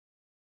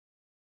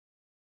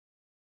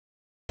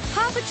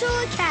Paw Patrol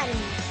Academy.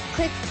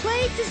 Click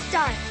play to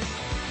start.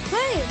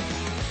 Play.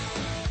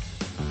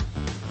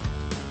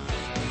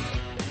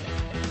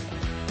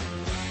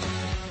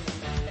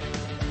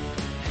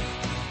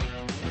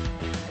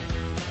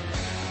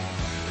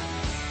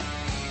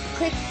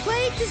 Click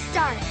play to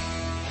start.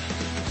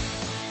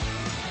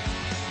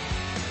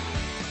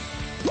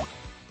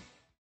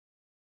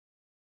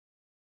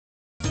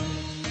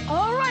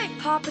 All right,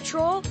 Paw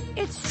Patrol,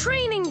 it's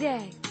training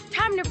day.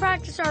 Time to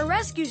practice our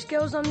rescue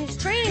skills on these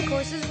training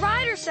courses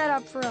Ryder set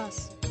up for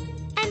us.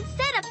 And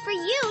set up for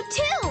you,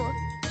 too.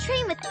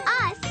 Train with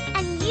us,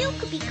 and you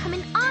could become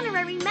an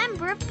honorary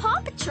member of Paw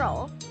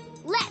Patrol.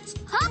 Let's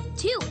hop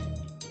to it.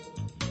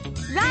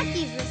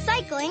 Rocky's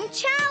Recycling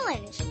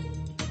Challenge.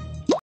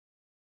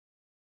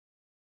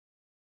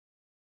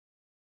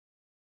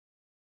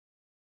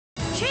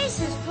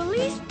 Chase's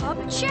Police Pup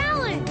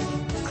Challenge.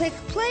 Click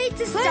play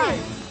to start.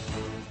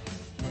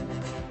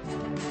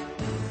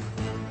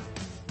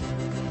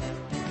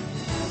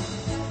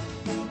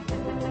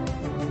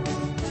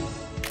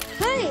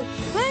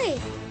 Play.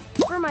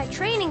 For my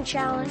training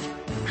challenge,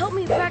 help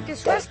me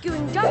practice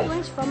rescuing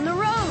ducklings from the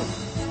road.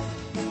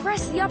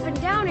 Press the up and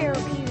down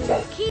arrow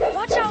key.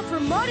 Watch out for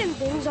mud and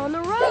things on the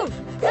road.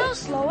 They'll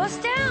slow us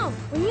down.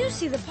 When you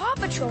see the Paw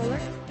Patroller,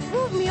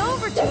 move me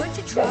over to it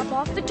to drop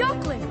off the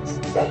ducklings.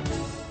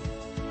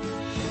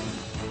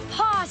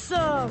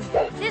 Awesome!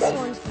 This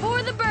one's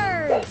for the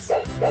birds.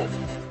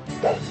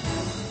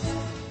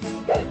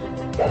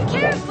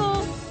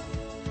 Careful!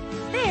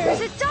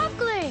 There's a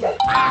duckling!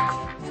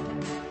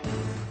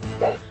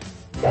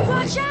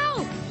 Watch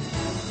out!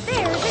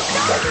 There's a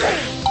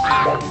duckling!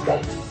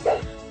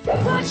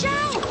 Watch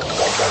out!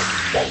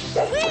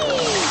 Whee!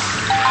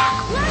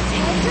 Let's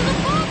head to the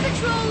Paw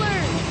Patroller!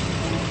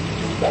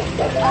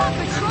 Paw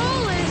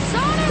Patrol is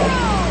on a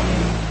roll!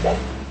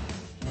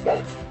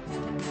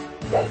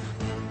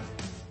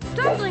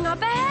 Duckling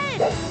up ahead!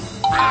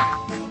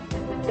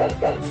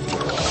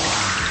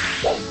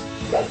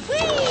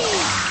 Whee!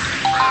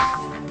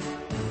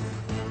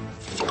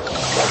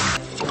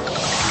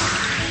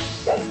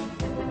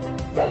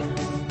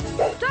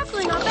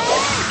 Duckling up ahead!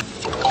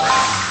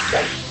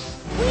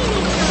 We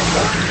need to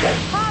report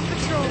Paw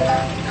Patrol!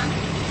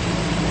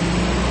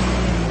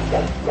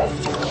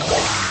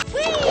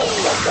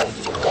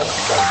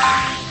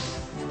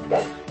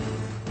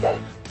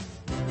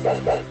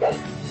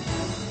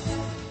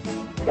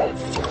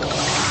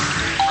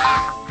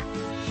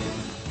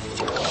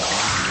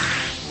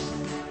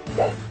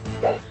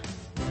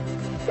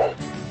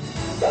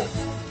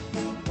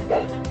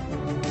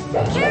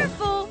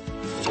 Careful!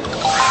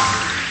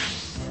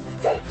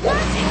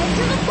 Let's head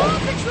to the Paw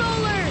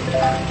Patroller!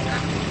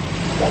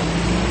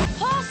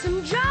 Awesome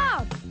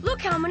job!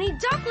 Look how many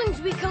ducklings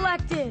we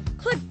collected!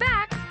 Click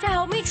back to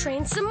help me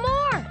train some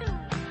more!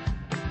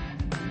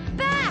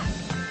 Back!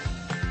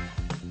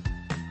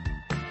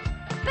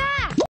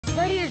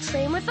 Ready to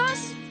train with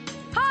us?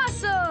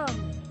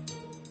 Awesome!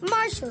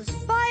 Marshall's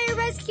Fire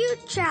Rescue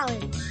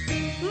Challenge.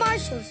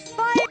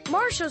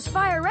 Marshall's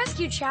Fire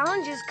Rescue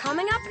Challenge is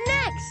coming up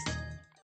next!